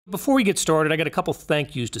Before we get started, I got a couple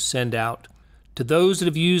thank yous to send out. To those that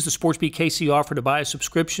have used the SportsBeat KC offer to buy a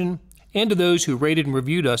subscription, and to those who rated and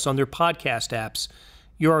reviewed us on their podcast apps.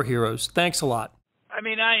 You're our heroes. Thanks a lot. I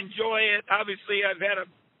mean, I enjoy it. Obviously,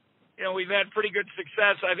 we've had pretty good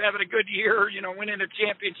success. I've had a good year, winning a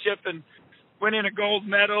championship and winning a gold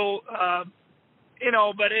medal,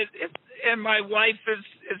 but and my wife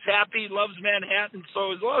is happy, loves Manhattan.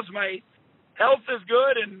 So as long as my health is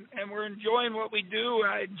good and we're enjoying what we do,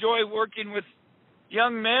 I enjoy working with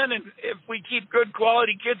young men. And if we keep good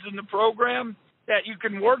quality kids in the program that you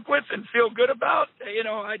can work with and feel good about,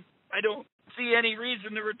 I don't see any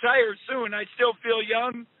reason to retire soon. I still feel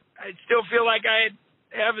young. I still feel like I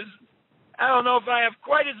don't know if I have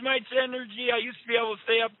quite as much energy. I used to be able to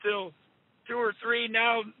stay up till 2 or 3.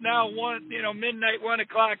 Now midnight, 1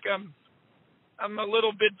 o'clock, I'm a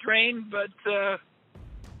little bit drained, but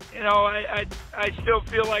I still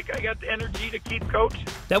feel like I got the energy to keep coaching.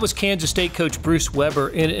 That was Kansas State coach Bruce Weber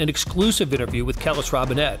in an exclusive interview with Kellis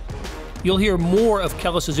Robinett. You'll hear more of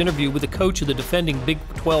Kellis's interview with the coach of the defending Big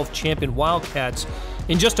 12 champion Wildcats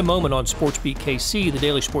in just a moment on SportsBeat KC, the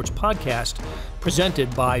daily sports podcast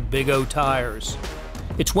presented by Big O Tires.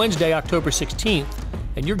 It's Wednesday, October 16th,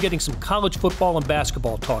 and you're getting some college football and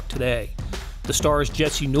basketball talk today. The Star's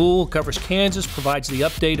Jesse Newell covers Kansas, provides the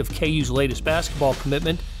update of KU's latest basketball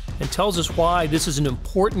commitment, and tells us why this is an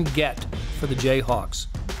important get for the Jayhawks.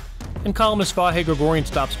 And columnist Vahe Gregorian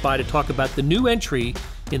stops by to talk about the new entry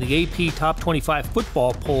in the AP Top 25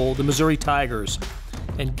 football poll, the Missouri Tigers.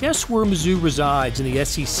 And guess where Mizzou resides in the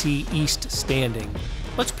SEC East standing?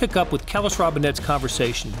 Let's pick up with Kellis Robinett's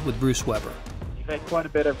conversation with Bruce Weber. You've had quite a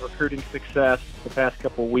bit of recruiting success the past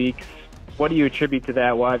couple weeks. What do you attribute to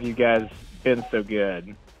that? Why have you guys been so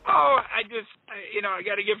good? I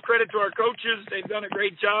got to give credit to our coaches. They've done a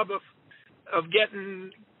great job of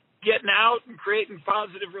getting out and creating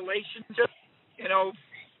positive relationships.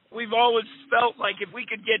 We've always felt like if we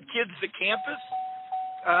could get kids to campus,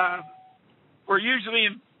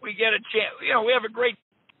 we get a chance. We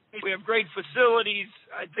have great facilities.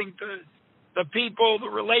 I think the people, the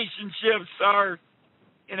relationships, our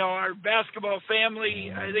basketball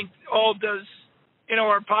family, I think all does,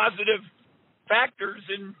 are positive factors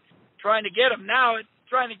in trying to get them. Now it's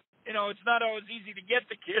not always easy to get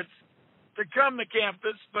the kids to come to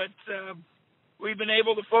campus, but we've been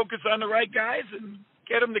able to focus on the right guys and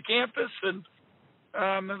get them to campus, and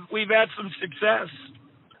we've had some success.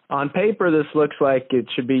 On paper, this looks like it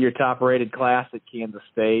should be your top-rated class at Kansas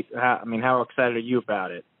State. How excited are you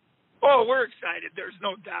about it? Oh, we're excited. There's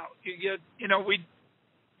no doubt.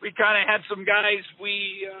 We kind of had some guys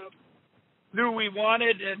we knew we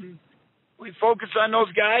wanted, and we focused on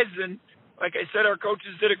those guys. And like I said, our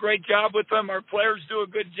coaches did a great job with them. Our players do a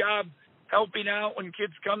good job helping out when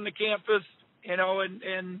kids come to campus.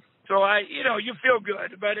 And so you feel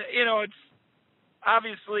good, but it's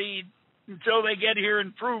obviously until they get here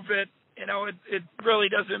and prove it, it really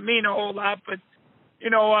doesn't mean a whole lot. But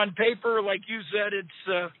on paper, like you said,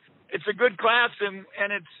 it's a good class, and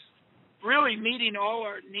it's really meeting all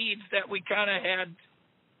our needs that we kind of had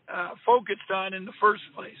focused on in the first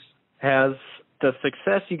place. Has the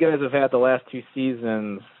success you guys have had the last 2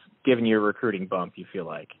 seasons given you a recruiting bump, you feel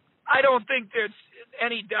like? I don't think there's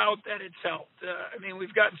any doubt that it's helped.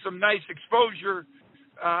 We've gotten some nice exposure.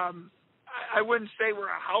 I wouldn't say we're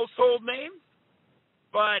a household name,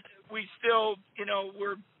 but we still,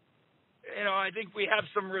 I think we have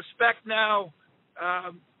some respect now.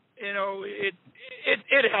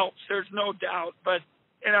 It helps. There's no doubt. But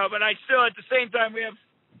I still, at the same time, we have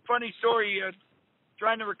a funny story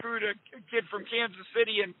trying to recruit a kid from Kansas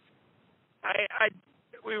City, and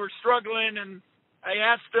we were struggling, and I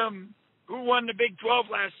asked him who won the Big 12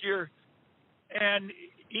 last year, and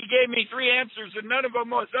he gave me 3 answers, and none of them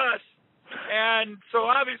was us. And so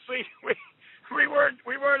obviously we weren't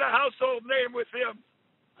a household name with him.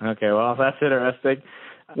 Okay, well, that's interesting.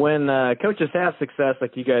 When coaches have success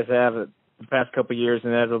like you guys have the past couple of years,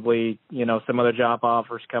 inevitably, some other job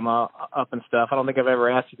offers come up and stuff. I don't think I've ever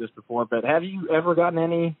asked you this before, but have you ever gotten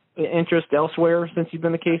any interest elsewhere since you've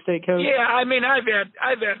been the K-State coach? Yeah, I've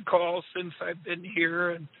had calls since I've been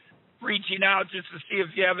here and reaching out just to see if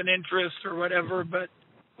you have an interest or whatever. But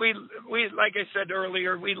we like I said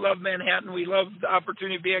earlier, we love Manhattan. We love the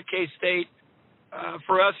opportunity to be at K-State.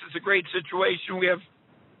 For us, it's a great situation. We have,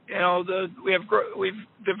 we've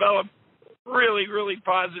developed really, really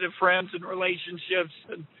positive friends and relationships,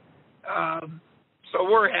 and so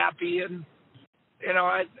we're happy. And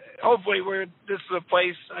hopefully, this is a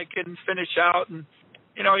place I can finish out. And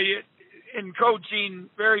in coaching,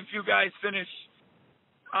 very few guys finish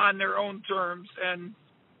on their own terms, and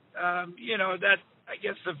that I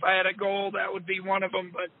guess if I had a goal, that would be one of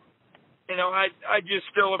them. But, you know, I just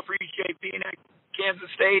still appreciate being at Kansas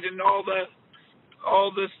State and all the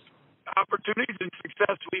opportunities and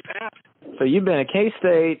success we've had. So you've been at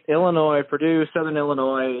K-State, Illinois, Purdue, Southern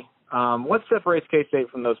Illinois. What separates K-State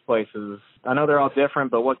from those places? I know they're all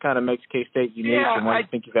different, but what kind of makes K-State unique, and why do you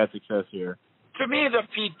think you've had success here? To me, the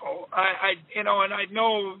people. I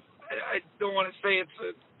don't want to say it's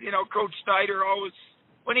Coach Snyder always,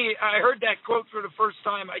 I heard that quote for the first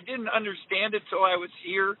time, I didn't understand it till I was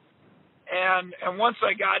here, and once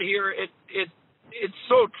I got here, it's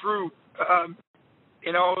so true.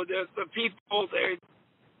 The people, they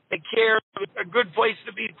care. It's a good place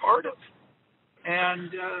to be part of, and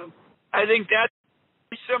I think that's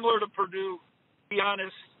similar to Purdue. To be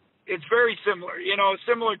honest, it's very similar.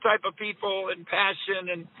 Similar type of people and passion,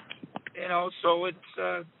 and so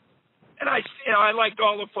it's. And I liked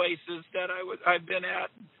all the places that I've been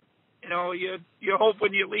at. You hope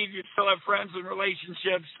when you leave you still have friends and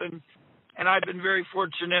relationships, and I've been very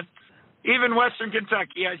fortunate. Even Western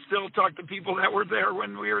Kentucky, I still talk to people that were there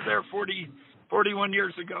when we were there 41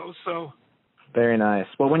 years ago. So very nice.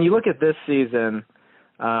 Well, when you look at this season,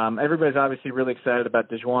 everybody's obviously really excited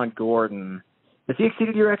about DeJuan Gordon. Has he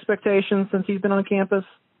exceeded your expectations since he's been on campus?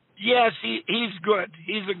 Yes, he's good.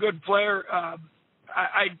 He's a good player.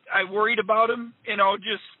 I worried about him,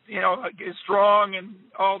 he's strong and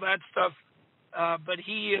all that stuff. But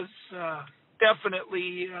he is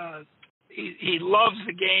definitely he loves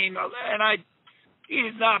the game, and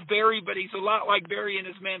he's not Barry, but he's a lot like Barry in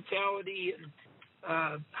his mentality and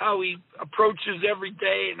how he approaches every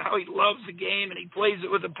day and how he loves the game and he plays it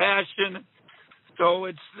with a passion. So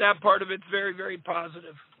it's that part of it's very, very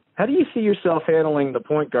positive. How do you see yourself handling the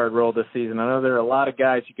point guard role this season? I know there are a lot of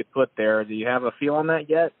guys you could put there. Do you have a feel on that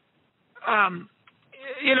yet? I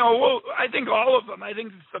think all of them. I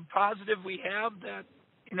think it's the positive we have that,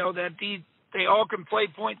 that they all can play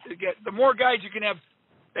points. The more guys you can have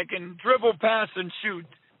that can dribble, pass, and shoot,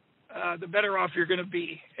 the better off you're going to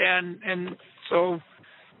be. And so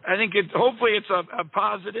I think hopefully it's a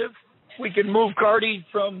positive. We can move Cardi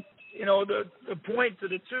from, the point to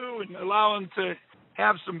the two and allow him to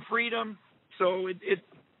have some freedom, so it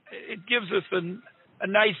gives us a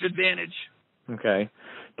nice advantage. Okay.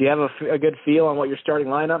 Do you have a good feel on what your starting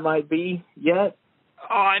lineup might be yet?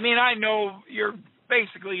 Oh, I know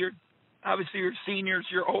obviously your seniors,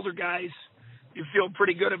 your older guys, you feel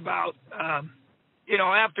pretty good about.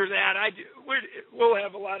 After that, we'll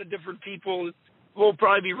have a lot of different people. We'll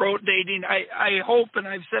probably be rotating. I hope, and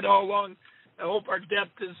I've said all along, I hope our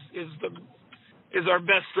depth is our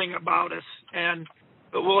best thing about us,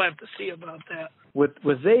 but we'll have to see about that.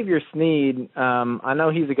 With Xavier Sneed, I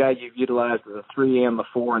know he's a guy you've utilized as a 3 and the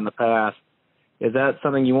 4 in the past. Is that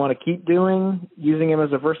something you want to keep doing, using him as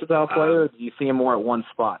a versatile player, or do you see him more at one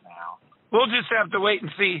spot now? We'll just have to wait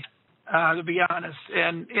and see, to be honest.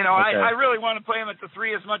 And, okay. I really want to play him at the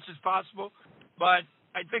 3 as much as possible, but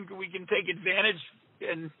I think we can take advantage,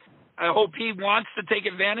 and I hope he wants to take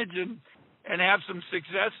advantage and have some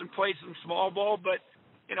success and play some small ball, but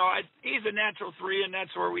he's a natural 3, and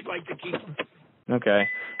that's where we'd like to keep him. Okay.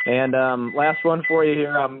 And last one for you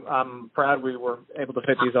here. I'm proud we were able to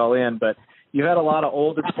fit these all in, but you had a lot of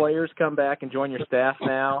older players come back and join your staff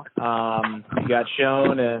now. You got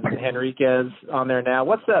Schoen and Henriquez on there now.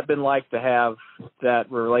 What's that been like to have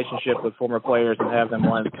that relationship with former players and have them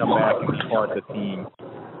want to come back and be part of the team?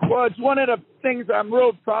 Well, it's one of the things I'm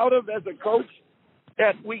real proud of as a coach,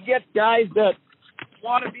 that we get guys that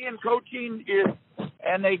want to be in coaching,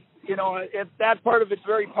 and they, that part of it's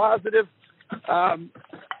very positive.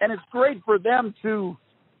 And it's great for them to,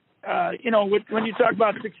 when you talk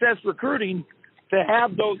about success recruiting, to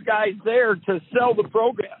have those guys there to sell the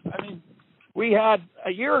program. I mean, we had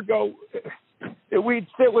a year ago, we'd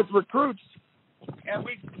sit with recruits, and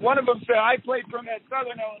one of them said, I played for him at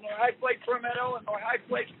Southern Illinois, I played for him at Illinois, I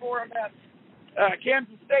played for him at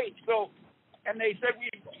Kansas State. So, and they said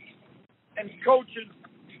and coaches,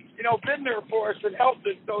 been there for us and helped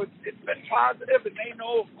us. So it's been positive, and they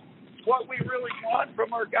know what we really want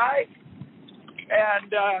from our guys.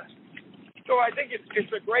 And so I think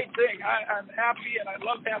it's a great thing. I'm happy, and I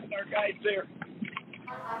love having our guys there.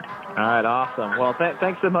 All right, awesome. Well,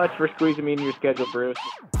 thanks so much for squeezing me into your schedule, Bruce.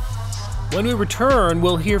 When we return,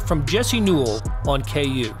 we'll hear from Jesse Newell on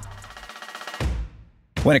KU.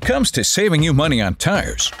 When it comes to saving you money on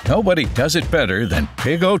tires, nobody does it better than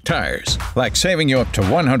Big O Tires. Like saving you up to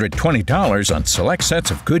 $120 on select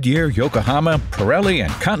sets of Goodyear, Yokohama, Pirelli,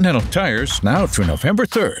 and Continental tires now through November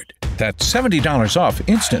 3rd. That's $70 off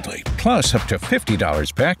instantly, plus up to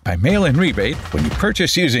 $50 back by mail-in rebate when you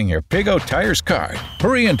purchase using your Big O Tires card.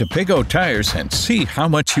 Hurry into Big O Tires and see how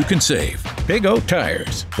much you can save. Big O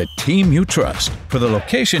Tires, the team you trust. For the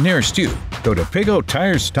location nearest you, go to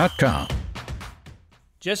bigotires.com.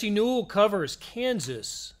 Jesse Newell covers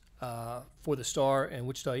Kansas for the Star and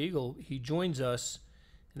Wichita Eagle. He joins us.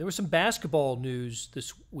 And there was some basketball news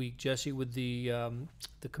this week, Jesse, with the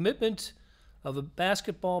commitment of a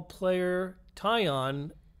basketball player,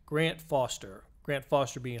 Tyon Grant Foster. Grant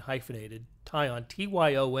Foster being hyphenated. Tyon,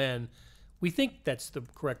 Tyon. We think that's the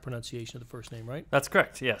correct pronunciation of the first name, right? That's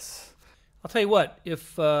correct, yes. I'll tell you what,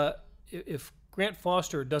 if Grant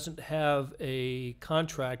Foster doesn't have a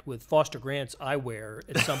contract with Foster Grant's Eyewear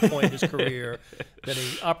at some point in his career, then an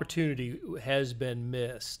opportunity has been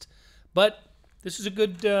missed. But this is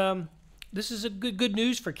a good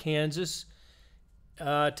news for Kansas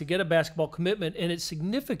to get a basketball commitment, and it's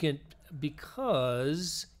significant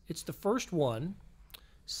because it's the first one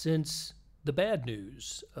since the bad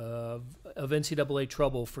news of NCAA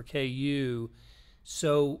trouble for KU.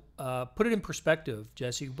 So put it in perspective,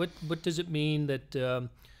 Jesse. What does it mean that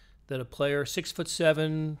a player, 6'7",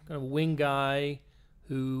 kind of a wing guy,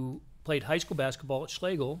 who played high school basketball at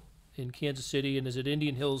Schlegel in Kansas City and is at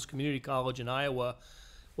Indian Hills Community College in Iowa,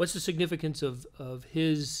 what's the significance of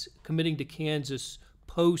his committing to Kansas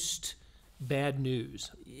post bad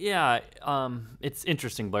news? Yeah, it's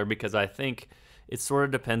interesting, Blair, because I think it sort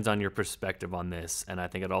of depends on your perspective on this, and I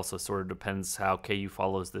think it also sort of depends how KU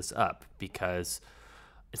follows this up, because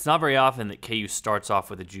it's not very often that KU starts off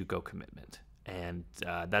with a JUCO commitment, and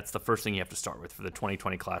that's the first thing you have to start with for the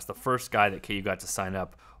 2020 class. The first guy that KU got to sign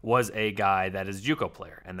up was a guy that is a JUCO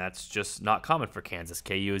player, and that's just not common for Kansas.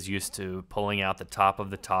 KU is used to pulling out the top of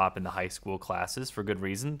the top in the high school classes for good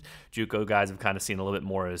reason. JUCO guys have kind of seen a little bit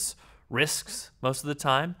more as risks most of the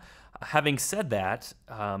time. Having said that,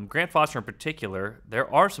 Grant Foster in particular,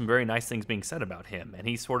 there are some very nice things being said about him, and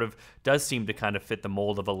he sort of does seem to kind of fit the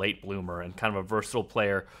mold of a late bloomer and kind of a versatile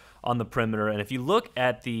player on the perimeter. And if you look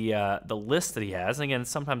at the list that he has, and again, it's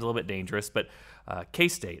sometimes a little bit dangerous, but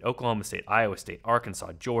K-State, Oklahoma State, Iowa State,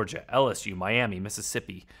 Arkansas, Georgia, LSU, Miami,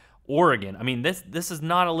 Mississippi, Oregon. I mean, this is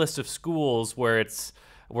not a list of schools where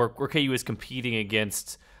KU is competing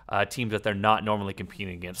against teams that they're not normally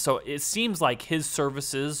competing against. So it seems like his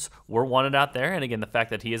services were wanted out there, and again, the fact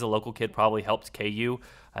that he is a local kid probably helped KU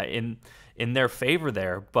in their favor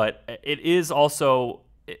there. But it is also,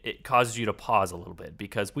 it causes you to pause a little bit,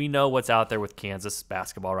 because we know what's out there with Kansas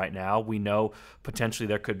basketball right now. We know potentially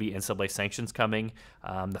there could be NCAA sanctions coming,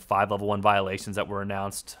 the 5 level 1 violations that were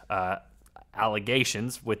announced,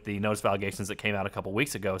 allegations with the notice of allegations that came out a couple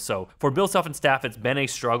weeks ago. So for Bill Self and staff, it's been a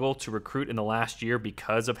struggle to recruit in the last year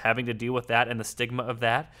because of having to deal with that and the stigma of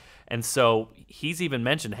that. And so he's even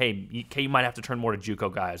mentioned, hey, KU might have to turn more to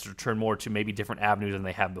JUCO guys or turn more to maybe different avenues than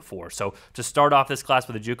they have before. So to start off this class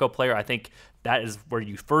with a JUCO player, I think that is where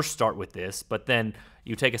you first start with this. But then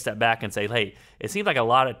you take a step back and say, hey, it seems like a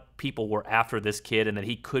lot of people were after this kid and that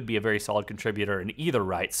he could be a very solid contributor in either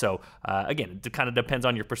right. So again, it kind of depends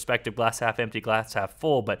on your perspective, glass half empty, glass half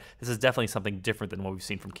full. But this is definitely something different than what we've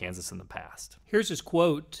seen from Kansas in the past. Here's his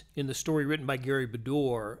quote in the story written by Gary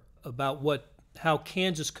Bedore about how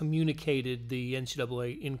Kansas communicated the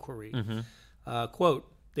NCAA inquiry. Quote,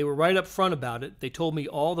 "They were right up front about it. They told me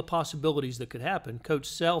all the possibilities that could happen. Coach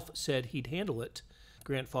Self said he'd handle it,"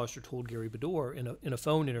 Grant Foster told Gary Bedore in a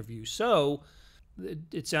phone interview. So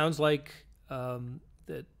it sounds like Bill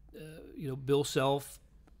Self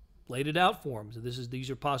laid it out for him. So these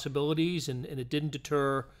are possibilities, and it didn't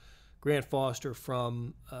deter Grant Foster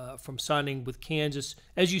from signing with Kansas.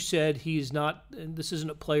 As you said, he is not, and this isn't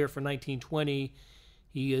a player for 1920.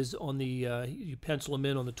 He is on the, you pencil him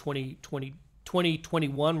in on the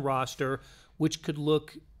 2021 roster, which could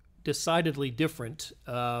look decidedly different.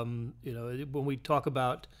 When we talk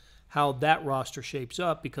about how that roster shapes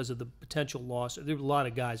up because of the potential loss, there are a lot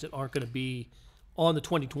of guys that aren't going to be on the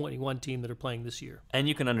 2021 team that are playing this year. And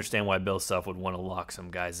you can understand why Bill Self would want to lock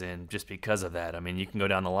some guys in just because of that. I mean, you can go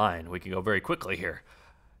down the line. We can go very quickly here.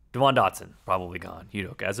 Devon Dotson, probably gone.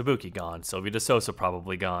 Udoka Azubuike, gone. Sylvia DeSosa,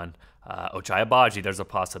 probably gone. Ochai Agbaji, there's a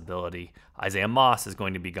possibility. Isaiah Moss is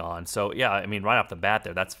going to be gone. So, yeah, I mean, right off the bat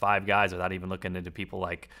there, that's 5 guys without even looking into people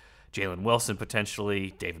like Jalen Wilson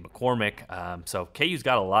potentially, David McCormick. So KU's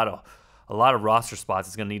got a lot of roster spots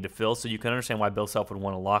it's going to need to fill, so you can understand why Bill Self would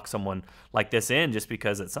want to lock someone like this in, just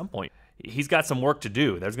because at some point, he's got some work to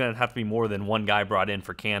do. There's going to have to be more than one guy brought in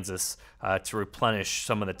for Kansas to replenish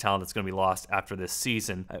some of the talent that's going to be lost after this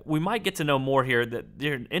season. We might get to know more here.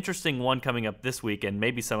 There's an interesting one coming up this week, and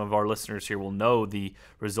maybe some of our listeners here will know the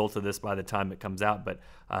result of this by the time it comes out, but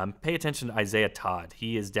pay attention to Isaiah Todd.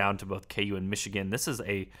 He is down to both KU and Michigan. This is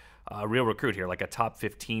a real recruit here, like a top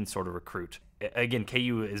 15 sort of recruit. Again,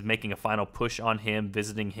 KU is making a final push on him,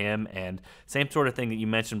 visiting him, and same sort of thing that you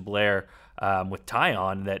mentioned, Blair, with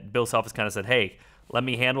Tyon, that Bill Self has kind of said, hey, let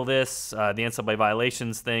me handle this, the NCAA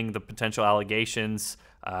violations thing, the potential allegations.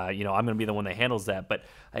 I'm going to be the one that handles that. But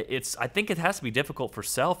I think it has to be difficult for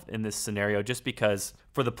Self in this scenario, just because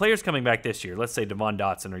for the players coming back this year, let's say Devon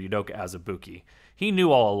Dotson or Udoka Azubuike, he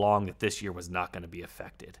knew all along that this year was not going to be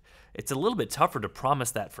affected. It's a little bit tougher to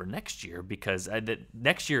promise that for next year, because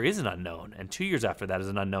next year is an unknown, and 2 years after that is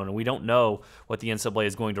an unknown, and we don't know what the NCAA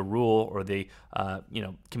is going to rule, or the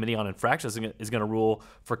Committee on Infractions is going to rule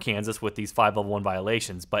for Kansas with these 5-level-1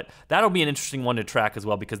 violations. But that'll be an interesting one to track as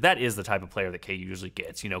well, because that is the type of player that KU usually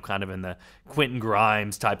gets, kind of in the Quentin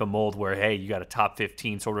Grimes type of mold, where, hey, you got a top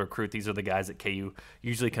 15 sort of recruit. These are the guys that KU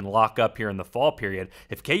usually can lock up here in the fall period.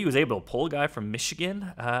 If KU is able to pull a guy from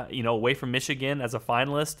Michigan, away from Michigan as a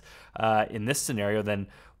finalist, in this scenario, then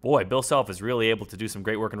boy, Bill Self is really able to do some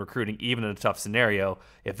great work in recruiting, even in a tough scenario.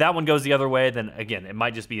 If that one goes the other way, then again, it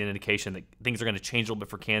might just be an indication that things are going to change a little bit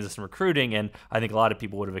for Kansas in recruiting, and I think a lot of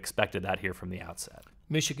people would have expected that here from the outset.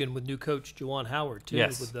 Michigan with new coach Juwan Howard too,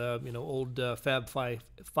 yes, with old Fab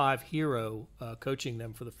Five hero coaching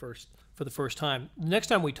them for the first time. Next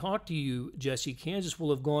time we talk to you, Jesse, Kansas will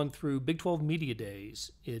have gone through Big 12 Media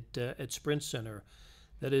Days at Sprint Center.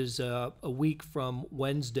 That is a week from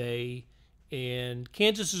Wednesday, and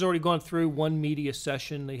Kansas has already gone through one media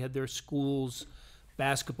session. They had their school's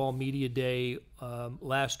basketball media day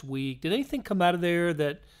last week. Did anything come out of there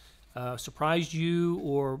that surprised you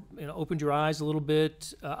or opened your eyes a little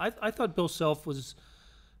bit? I thought Bill Self was,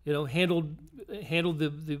 handled the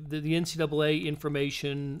NCAA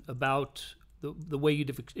information about the way you'd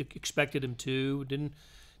have expected him to.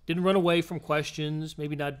 Didn't run away from questions.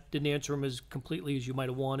 Maybe didn't answer them as completely as you might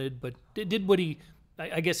have wanted, but did what he,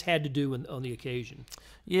 I guess, had to do on the occasion.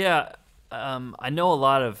 Yeah, I know a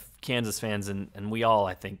lot of Kansas fans, and we all,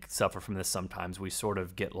 I think, suffer from this sometimes. We sort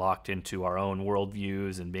of get locked into our own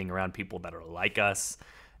worldviews and being around people that are like us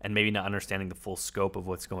and maybe not understanding the full scope of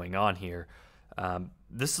what's going on here.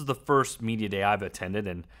 This is the first media day I've attended,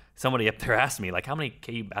 and somebody up there asked me, like, how many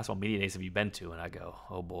KU basketball media days have you been to? And I go,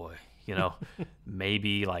 oh boy,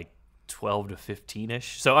 maybe like 12 to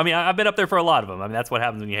 15-ish. So, I've been up there for a lot of them. That's what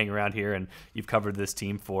happens when you hang around here and you've covered this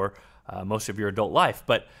team for most of your adult life.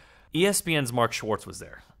 But ESPN's Mark Schwartz was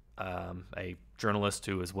there, a journalist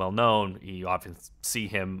who is well known. You often see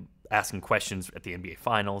him asking questions at the NBA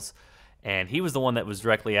Finals, and he was the one that was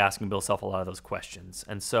directly asking Bill Self a lot of those questions.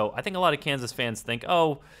 And so I think a lot of Kansas fans think,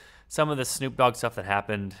 some of the Snoop Dogg stuff that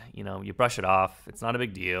happened, you brush it off. It's not a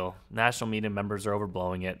big deal. National media members are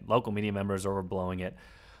overblowing it. Local media members are overblowing it.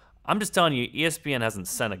 I'm just telling you, ESPN hasn't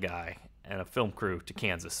sent a guy and a film crew to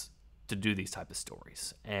Kansas to do these type of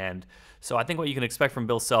stories. And so I think what you can expect from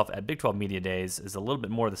Bill Self at Big 12 Media Days is a little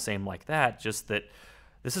bit more of the same like that, just that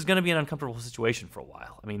this is going to be an uncomfortable situation for a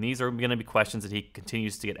while. These are going to be questions that he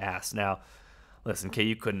continues to get asked. Now, listen,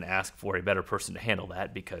 KU couldn't ask for a better person to handle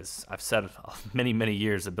that, because I've said many, many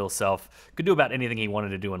years that Bill Self could do about anything he wanted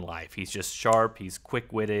to do in life. He's just sharp. He's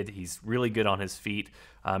quick-witted. He's really good on his feet,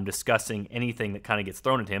 discussing anything that kind of gets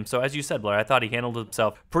thrown at him. So as you said, Blair, I thought he handled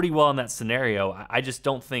himself pretty well in that scenario. I just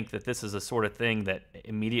don't think that this is a sort of thing that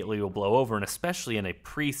immediately will blow over, and especially in a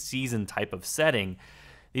preseason type of setting,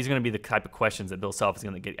 these are going to be the type of questions that Bill Self is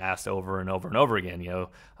going to get asked over and over and over again.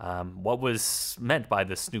 What was meant by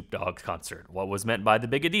the Snoop Dogg concert? What was meant by the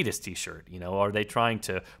big Adidas T-shirt? Are they trying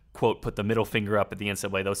to, quote, put the middle finger up at the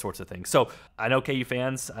NCAA? Those sorts of things. So I know KU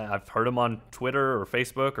fans, I've heard them on Twitter or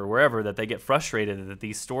Facebook or wherever, that they get frustrated that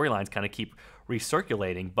these storylines kind of keep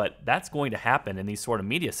recirculating, but that's going to happen in these sort of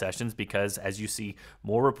media sessions, because as you see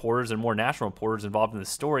more reporters and more national reporters involved in the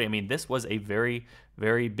story, this was a very,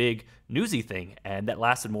 very big newsy thing, and that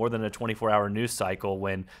lasted more than a 24-hour news cycle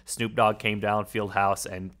when Snoop Dogg came down Fieldhouse,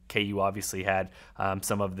 and KU obviously had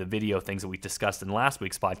some of the video things that we discussed in last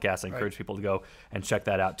week's podcast. I encourage people to go and check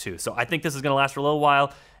that out too. So I think this is going to last for a little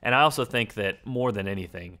while, and I also think that more than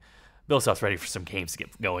anything, Bill Self's ready for some games to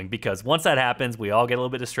get going, because once that happens, we all get a little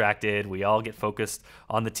bit distracted. We all get focused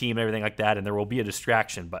on the team and everything like that, and there will be a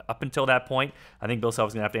distraction. But up until that point, I think Bill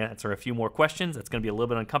Self's going to have to answer a few more questions. That's going to be a little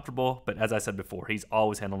bit uncomfortable, but as I said before, he's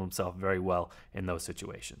always handled himself very well in those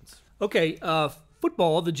situations. Okay,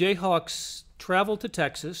 Football, the Jayhawks travel to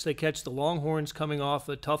Texas. They catch the Longhorns coming off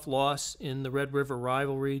a tough loss in the Red River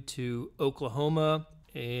rivalry to Oklahoma,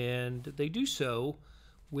 and they do so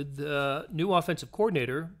with the new offensive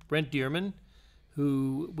coordinator, Brent Dearman,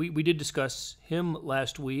 who we did discuss him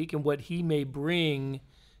last week and what he may bring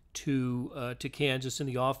to Kansas in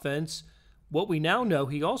the offense. What we now know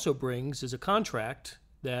he also brings is a contract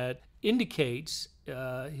that indicates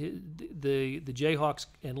the Jayhawks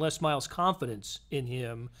and Les Miles' confidence in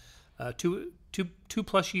him.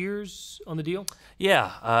 2+ years on the deal?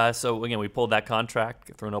 Yeah. So, again, we pulled that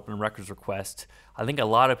contract through an open records request. I think a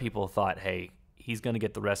lot of people thought, hey, he's going to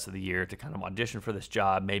get the rest of the year to kind of audition for this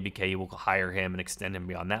job. Maybe KU will hire him and extend him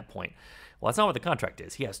beyond that point. Well, that's not what the contract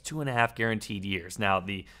is. He has 2.5 guaranteed years. Now,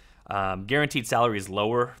 the guaranteed salary is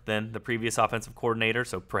lower than the previous offensive coordinator,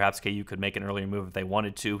 so perhaps KU could make an earlier move if they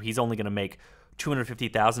wanted to. He's only going to make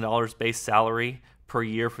 $250,000 base salary per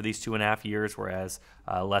year for these 2.5 years, whereas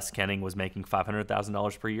Les Kenning was making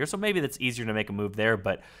 $500,000 per year. So maybe that's easier to make a move there,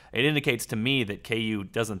 but it indicates to me that KU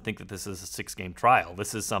doesn't think that this is a 6-game trial.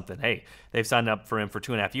 This is something, hey, they've signed up for him for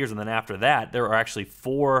 2.5 years, and then after that, there are actually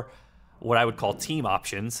 4 what I would call team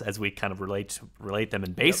options, as we kind of relate them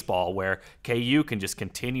in baseball, where KU can just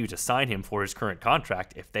continue to sign him for his current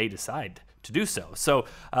contract if they decide to do so. So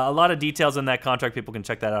a lot of details in that contract. People can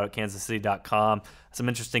check that out at kansascity.com. Some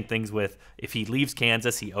interesting things with if he leaves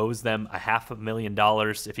Kansas, he owes them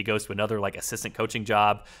 $500,000. If he goes to another like assistant coaching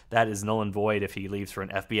job, that is null and void if he leaves for an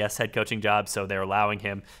FBS head coaching job. So they're allowing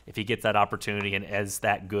him, if he gets that opportunity and is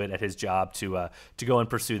that good at his job, to go and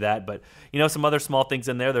pursue that. But some other small things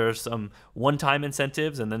in there. There are some one-time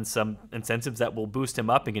incentives and then some incentives that will boost him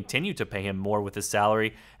up and continue to pay him more with his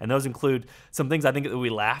salary. And those include some things I think that we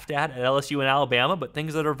laughed at LSU and Alabama, but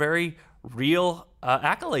things that are very real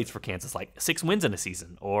accolades for Kansas, like 6 wins in a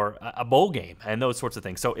season or a bowl game and those sorts of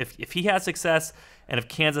things. So if he has success and if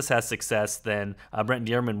Kansas has success, then Brent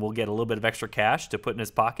Dearman will get a little bit of extra cash to put in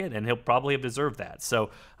his pocket, and he'll probably have deserved that.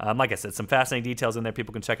 So like I said, some fascinating details in there.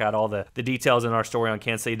 People can check out all the details in our story on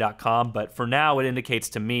kansascity.com. But for now, it indicates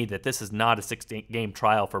to me that this is not a 6-game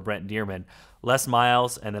trial for Brent Dearman. Les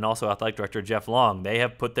Miles and then also athletic director Jeff Long, they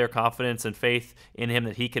have put their confidence and faith in him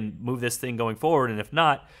that he can move this thing going forward. And if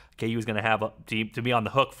not, KU is going to have to be on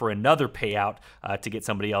the hook for another payout to get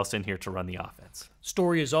somebody else in here to run the offense.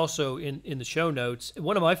 Story is also in the show notes.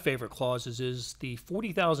 One of my favorite clauses is the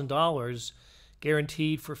 $40,000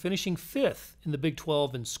 guaranteed for finishing 5th in the Big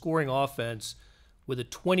 12 in scoring offense, with a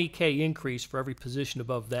 $20K increase for every position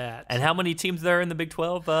above that. And how many teams there in the Big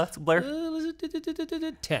 12, Blair?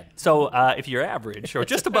 10. So if you're average or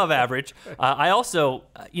just above average, I also,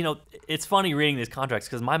 it's funny reading these contracts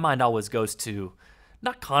because my mind always goes to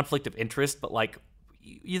not conflict of interest, but like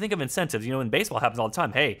you think of incentives. In baseball it happens all the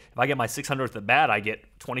time. Hey, if I get my 600th at bat, I get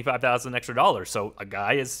 $25,000 extra dollars. So a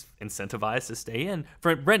guy is incentivized to stay in.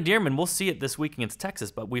 For Brent Dearman, we'll see it this week against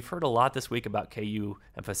Texas, but we've heard a lot this week about KU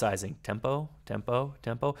emphasizing tempo.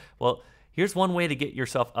 Well, here's one way to get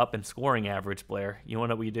yourself up in scoring average, Blair. You want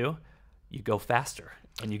to know what you do? You go faster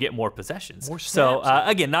and you get more possessions. More snaps. So,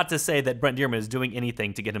 again, not to say that Brent Dearman is doing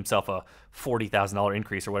anything to get himself a $40,000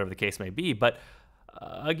 increase or whatever the case may be, but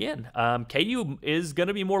again, KU is going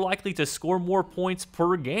to be more likely to score more points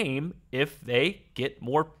per game if they get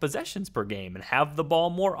more possessions per game and have the ball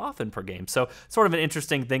more often per game. So sort of an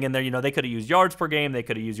interesting thing in there. They could have used yards per game. They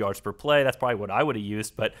could have used yards per play. That's probably what I would have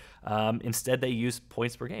used. But instead, they used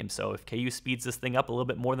points per game. So if KU speeds this thing up a little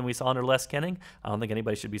bit more than we saw under Les Kenning, I don't think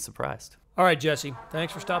anybody should be surprised. All right, Jesse.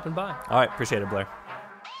 Thanks for stopping by. All right. Appreciate it, Blair.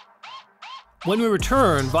 When we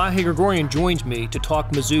return, Vahe Gregorian joins me to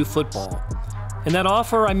talk Mizzou football. And that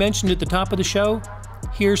offer I mentioned at the top of the show,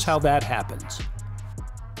 here's how that happens.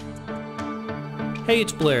 Hey,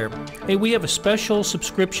 it's Blair. Hey, we have a special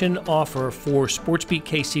subscription offer for SportsBeat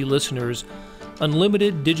KC listeners,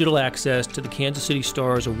 unlimited digital access to the Kansas City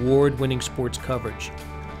Star's award-winning sports coverage.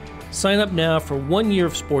 Sign up now for 1 year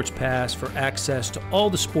of Sports Pass for access to all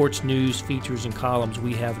the sports news, features, and columns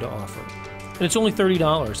we have to offer. And it's only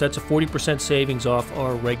 $30. That's a 40% savings off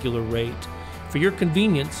our regular rate. For your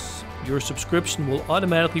convenience, your subscription will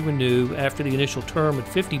automatically renew after the initial term at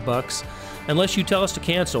 $50 unless you tell us to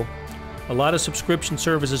cancel. A lot of subscription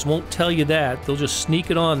services won't tell you that. They'll just sneak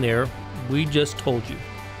it on there. We just told you.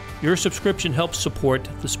 Your subscription helps support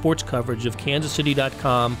the sports coverage of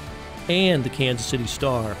kansascity.com and the Kansas City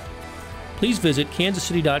Star. Please visit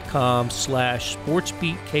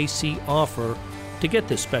kansascity.com/SportsBeatKC offer to get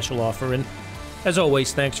this special offer. And as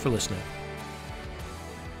always, thanks for listening.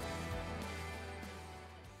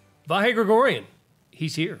 Vahe Gregorian,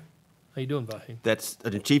 he's here. How you doing, Vahe? That's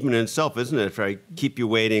an achievement in itself, isn't it? If I keep you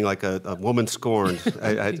waiting like a woman scorned.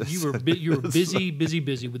 You were busy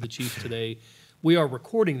with the Chiefs today. We are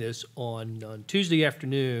recording this on Tuesday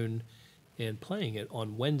afternoon and playing it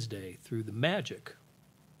on Wednesday through the magic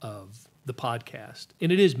of the podcast.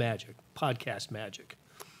 And it is magic, podcast magic.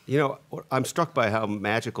 You know, I'm struck by how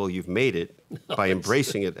magical you've made it by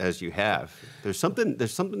embracing it as you have. There's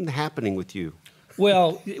something happening with you.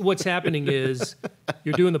 Well, what's happening is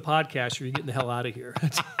you're doing the podcast or you're getting the hell out of here.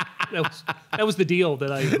 That was the deal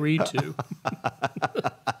that I agreed to.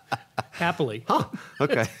 Happily. Huh.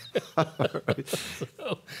 Okay.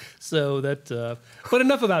 So that, but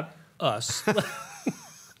enough about us.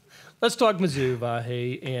 Let's talk Mizzou,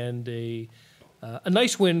 Vahe, and a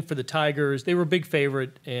nice win for the Tigers. They were a big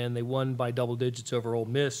favorite, and they won by double digits over Ole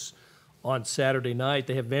Miss on Saturday night.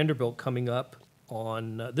 They have Vanderbilt coming up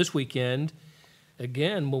on this weekend.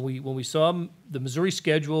 Again, when we saw the Missouri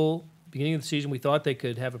schedule beginning of the season, we thought they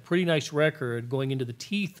could have a pretty nice record going into the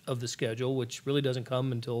teeth of the schedule, which really doesn't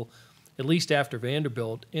come until at least after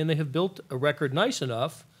Vanderbilt. And they have built a record nice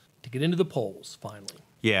enough to get into the polls finally.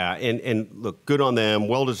 Yeah, and look, good on them,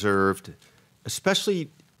 well-deserved,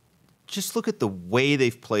 especially just look at the way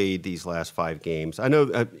they've played these last 5 games. I know,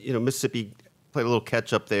 Mississippi played a little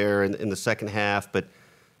catch-up there in the second half, but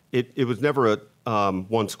it was never a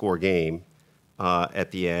one-score game. At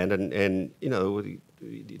the end, and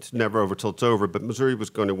it's never over till it's over. But Missouri was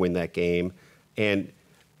going to win that game, and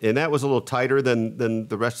that was a little tighter than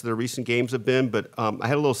the rest of the recent games have been. But I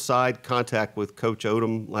had a little side contact with Coach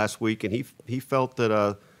Odom last week, and he felt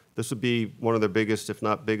that this would be one of their biggest, if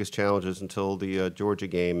not biggest, challenges until the Georgia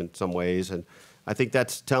game in some ways, and I think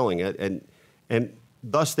that's telling it. And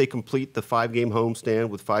thus they complete the 5-game homestand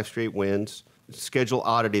with 5 straight wins. Schedule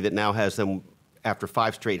oddity that now has them, after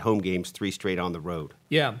 5 straight home games, 3 straight on the road.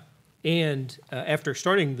 Yeah, and after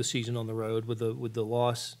starting the season on the road with the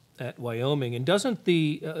loss at Wyoming, and doesn't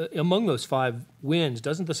among those 5 wins,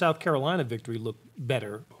 doesn't the South Carolina victory look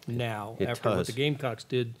better now after what the Gamecocks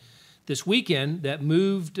did this weekend? That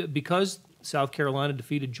moved, because South Carolina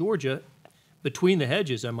defeated Georgia between the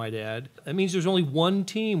hedges, I might add. That means there's only one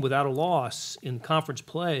team without a loss in conference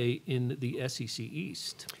play in the SEC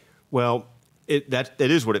East. Well, that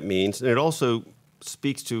is what it means. And it also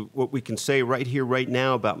speaks to what we can say right here, right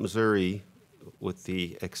now about Missouri, with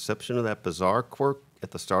the exception of that bizarre quirk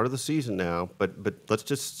at the start of the season now. But let's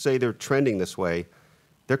just say they're trending this way.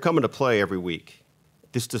 They're coming to play every week.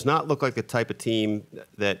 This does not look like the type of team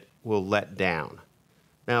that will let down.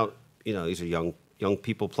 Now, these are young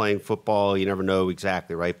people playing football. You never know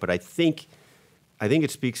exactly, right? But I think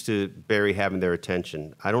it speaks to Barry having their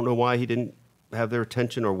attention. I don't know why he didn't have their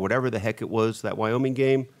attention or whatever the heck it was, that Wyoming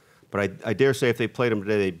game. But I dare say if they played them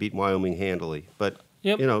today, they'd beat Wyoming handily. But,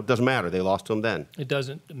 it doesn't matter. They lost to them then. It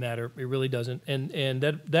doesn't matter. It really doesn't. And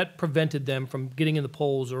that prevented them from getting in the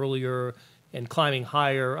polls earlier and climbing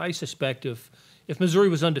higher. I suspect if Missouri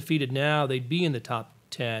was undefeated now, they'd be in the top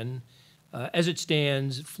 10. As it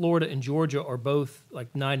stands, Florida and Georgia are both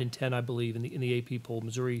like 9 and 10, I believe, in the AP poll.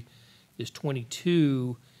 Missouri is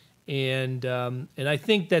 22. And I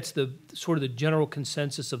think that's the sort of the general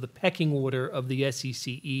consensus of the pecking order of the SEC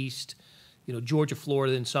East. Georgia,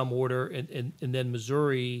 Florida in some order, and then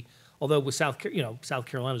Missouri. Although with South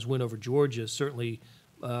Carolina's win over Georgia certainly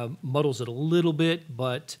muddles it a little bit.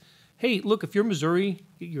 But hey, look, if you're Missouri,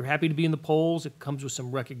 you're happy to be in the polls. It comes with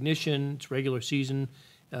some recognition. It's regular season.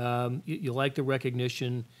 You like the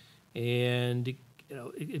recognition, and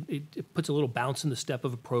it puts a little bounce in the step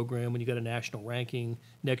of a program when you got a national ranking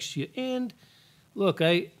next year. And look,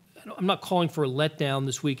 I'm not calling for a letdown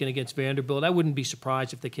this weekend against Vanderbilt. I wouldn't be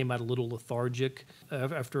surprised if they came out a little lethargic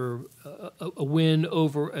after a win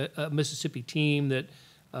over a Mississippi team that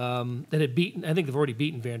had beaten. I think they've already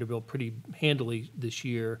beaten Vanderbilt pretty handily this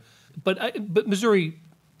year. But Missouri,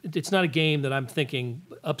 it's not a game that I'm thinking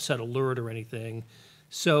upset alert or anything.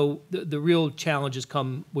 So the real challenges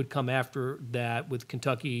would come after that with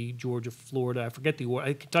Kentucky, Georgia, Florida. I forget the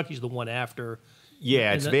order. Kentucky's the one after.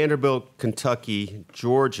 Yeah, it's Vanderbilt, Kentucky,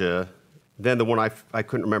 Georgia. Then the one I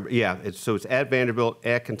couldn't remember. Yeah, it's at Vanderbilt,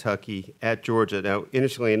 at Kentucky, at Georgia. Now,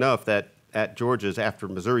 interestingly enough, that at Georgia is after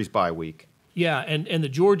Missouri's bye week. Yeah, and the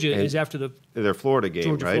Georgia is after their Florida game,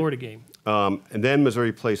 Georgia-Florida game. And then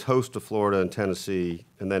Missouri plays host to Florida and Tennessee,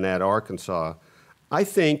 and then at Arkansas. I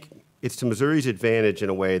think it's to Missouri's advantage in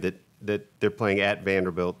a way that they're playing at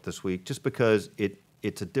Vanderbilt this week, just because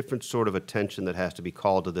it's a different sort of attention that has to be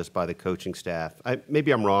called to this by the coaching staff.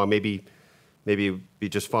 Maybe I'm wrong. Maybe it'd be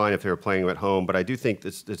just fine if they were playing at home. But I do think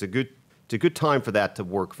it's a good time for that to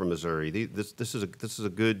work for Missouri. This is a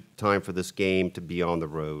good time for this game to be on the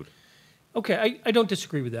road. Okay, I don't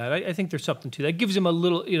disagree with that. I think there's something to that. It gives him a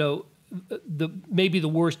little, maybe the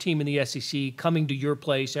worst team in the SEC coming to your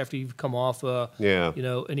place after you've come off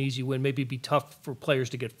an easy win. Maybe it'd be tough for players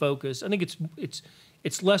to get focused. I think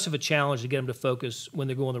it's less of a challenge to get them to focus when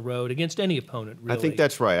they go on the road against any opponent, really. I think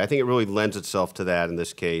that's right. I think it really lends itself to that in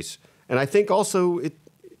this case. And I think also,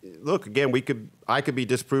 again, I could be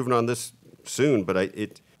disproven on this soon, but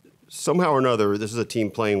somehow or another, this is a team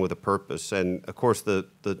playing with a purpose. And, of course, the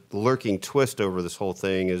lurking twist over this whole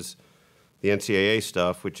thing is the NCAA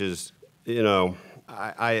stuff, which is,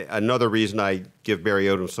 another reason I give Barry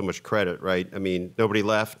Odom so much credit, right? I mean, nobody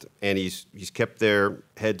left, and he's kept their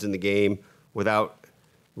heads in the game without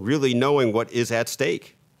really knowing what is at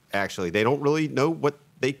stake, actually. They don't really know what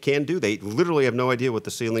they can do. They literally have no idea what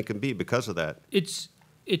the ceiling can be because of that. It's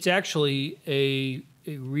actually a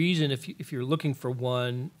reason, if you're looking for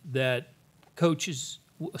one, that coaches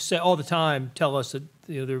say all the time, tell us that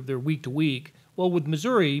they're week to week. Well, with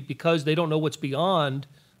Missouri, because they don't know what's beyond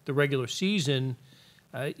the regular season,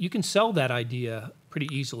 you can sell that idea pretty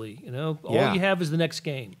easily. All you have is the next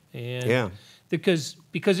game, and because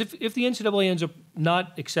if the NCAA ends up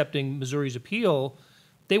not accepting Missouri's appeal,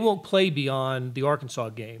 they won't play beyond the Arkansas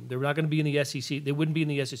game. They're not going to be in the SEC. They wouldn't be in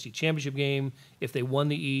the SEC championship game if they won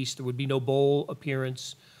the East. There would be no bowl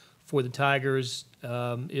appearance for the Tigers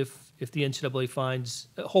if the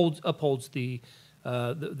NCAA upholds the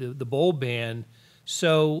bowl ban.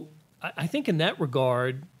 So I think in that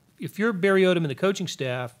regard, if you're Barry Odom and the coaching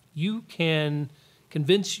staff, you can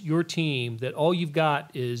convince your team that all you've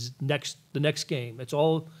got is the next game. It's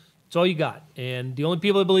all you got. And the only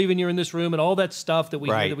people that believe in you are in this room and all that stuff that we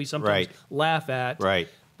hear that we sometimes laugh at. Right.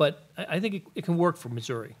 But I think it can work for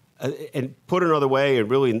Missouri. And put another way, and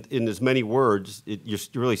really in as many words, you're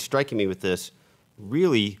really striking me with this,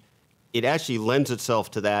 really, it actually lends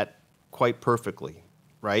itself to that quite perfectly,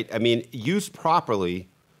 right? I mean, used properly,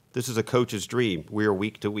 this is a coach's dream. We are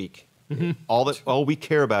week to week. Mm-hmm. All we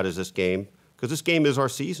care about is this game, because this game is our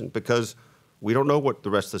season, because we don't know what the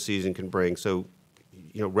rest of the season can bring. So,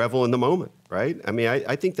 revel in the moment, right? I mean,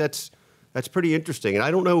 I think that's pretty interesting. And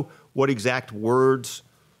I don't know what exact words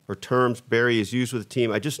or terms Barry has used with the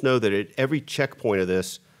team. I just know that at every checkpoint of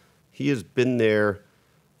this, he has been there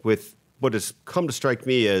with what has come to strike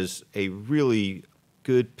me as a really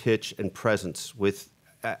good pitch and presence.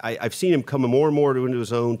 I've seen him come more and more into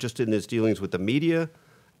his own just in his dealings with the media,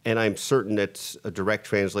 and I'm certain that's a direct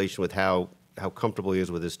translation with how comfortable he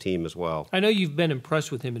is with his team as well. I know you've been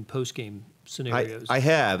impressed with him in post-game scenarios. I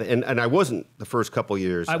have, and I wasn't the first couple of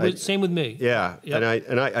years. Same with me. Yeah, yep.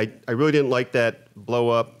 and I really didn't like that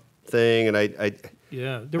blow-up thing, and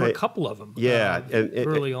there were a couple of them.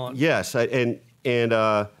 Early on. Yes, I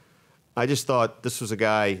just thought this was a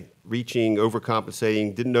guy reaching,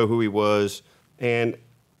 overcompensating, didn't know who he was, and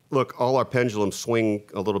look, all our pendulums swing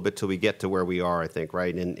a little bit till we get to where we are, I think,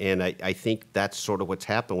 right? And I think that's sort of what's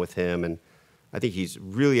happened with him, and I think he's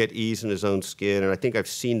really at ease in his own skin, and I think I've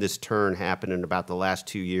seen this turn happen in about the last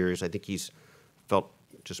 2 years. I think he's felt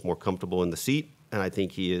just more comfortable in the seat, and I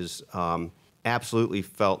think he is absolutely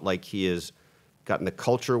felt like he has gotten the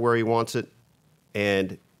culture where he wants it,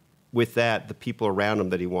 and with that, the people around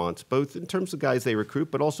him that he wants, both in terms of guys they recruit,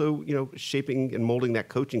 but also, shaping and molding that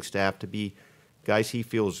coaching staff to be guys he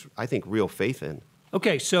feels, I think, real faith in.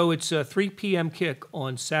 Okay, so it's a 3 p.m. kick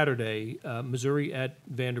on Saturday, Missouri at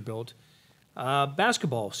Vanderbilt.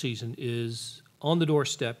 Basketball season is on the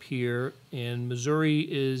doorstep here, and Missouri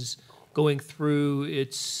is going through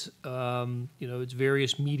its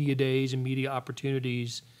various media days and media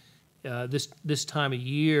opportunities. This time of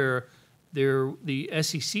year, the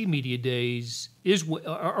SEC media days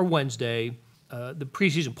are Wednesday. The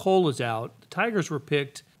preseason poll is out. The Tigers were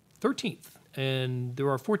picked 13th, and there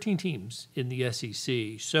are 14 teams in the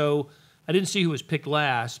SEC. So I didn't see who was picked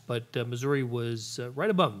last, but Missouri was right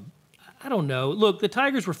above them. I don't know. Look, the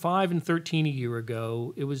Tigers were 5-13 a year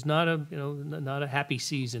ago. It was not a happy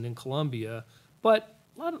season in Columbia, but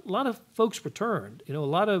a lot of folks returned. A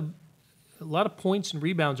lot of points and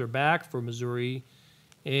rebounds are back for Missouri,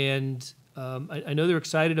 and I know they're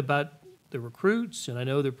excited about the recruits, and I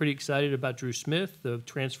know they're pretty excited about Drew Smith, the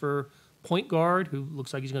transfer point guard, who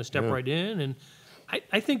looks like he's going to step right in. And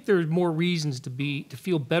I think there's more reasons to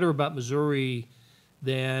feel better about Missouri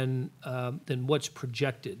than what's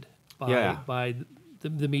projected by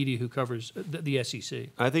the media who covers the SEC.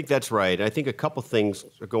 I think that's right. I think a couple things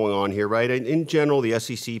are going on here, right? In general, the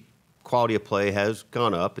SEC quality of play has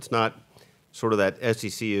gone up. It's not sort of that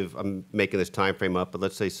SEC of, I'm making this time frame up, but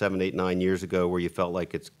let's say 7, 8, 9 years ago where you felt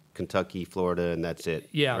like it's Kentucky, Florida, and that's it.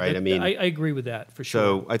 Yeah, right. I agree with that for sure.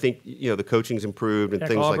 So I think the coaching's improved and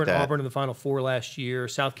things like that. Auburn in the Final Four last year,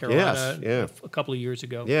 South Carolina a couple of years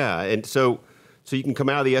ago. Yeah, and so you can come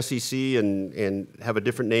out of the SEC and have a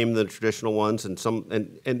different name than the traditional ones, and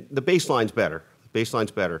the baseline's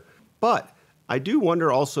better. But I do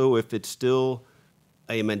wonder also if it's still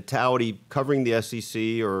a mentality covering the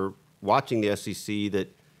SEC or watching the SEC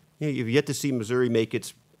that you've yet to see Missouri make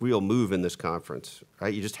its real move in this conference,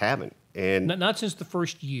 right? You just haven't. And not since the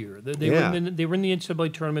first year. They were in the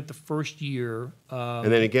NCAA tournament the first year.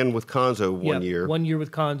 And then again with Konzo one year. 1 year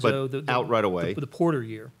with Konzo. Out right away. The Porter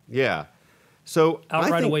year. Yeah. So out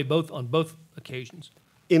right away on both occasions.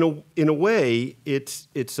 In a way, it's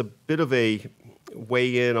a bit of a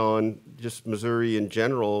weigh in on just Missouri in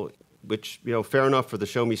general, which, fair enough for the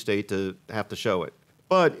show me state to have to show it.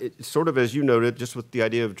 But it's sort of, as you noted, just with the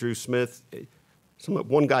idea of Drew Smith,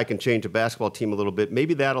 one guy can change a basketball team a little bit.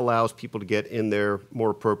 Maybe that allows people to get in their more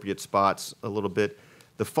appropriate spots a little bit.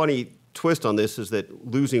 The funny twist on this is that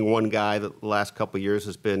losing one guy the last couple of years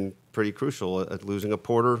has been pretty crucial. Losing a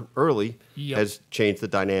Porter early has changed the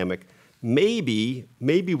dynamic. Maybe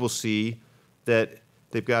we'll see that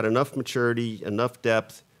they've got enough maturity, enough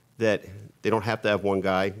depth that they don't have to have one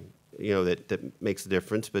guy, that makes the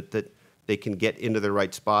difference, but that they can get into the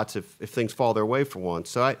right spots if things fall their way for once.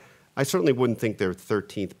 So I certainly wouldn't think they're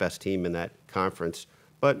 13th best team in that conference,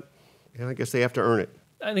 but I guess they have to earn it.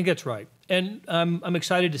 I think that's right. And I'm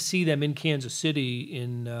excited to see them in Kansas City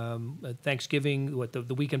in Thanksgiving,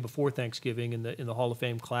 the weekend before Thanksgiving in the Hall of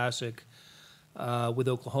Fame Classic with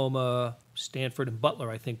Oklahoma, Stanford, and Butler,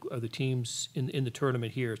 I think, are the teams in the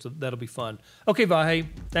tournament here. So that'll be fun. Okay, Vahe,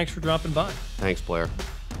 thanks for dropping by. Thanks, Blair.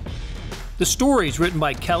 The stories written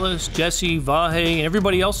by Kellis, Jesse, Vahe, and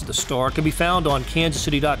everybody else at the Star can be found on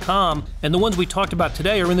kansascity.com, and the ones we talked about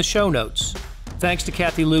today are in the show notes. Thanks to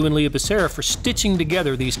Kathy Liu and Leah Becerra for stitching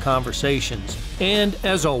together these conversations. And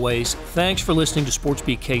as always, thanks for listening to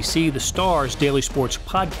SportsBeat KC, the Star's daily sports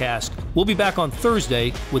podcast. We'll be back on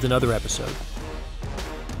Thursday with another episode.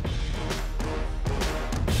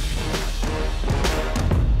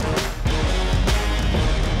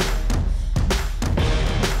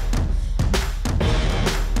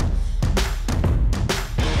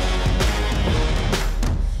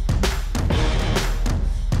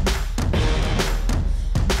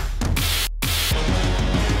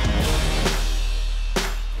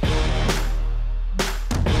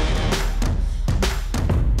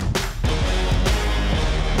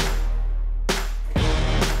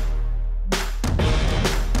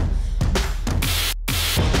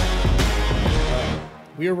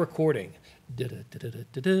 We are recording.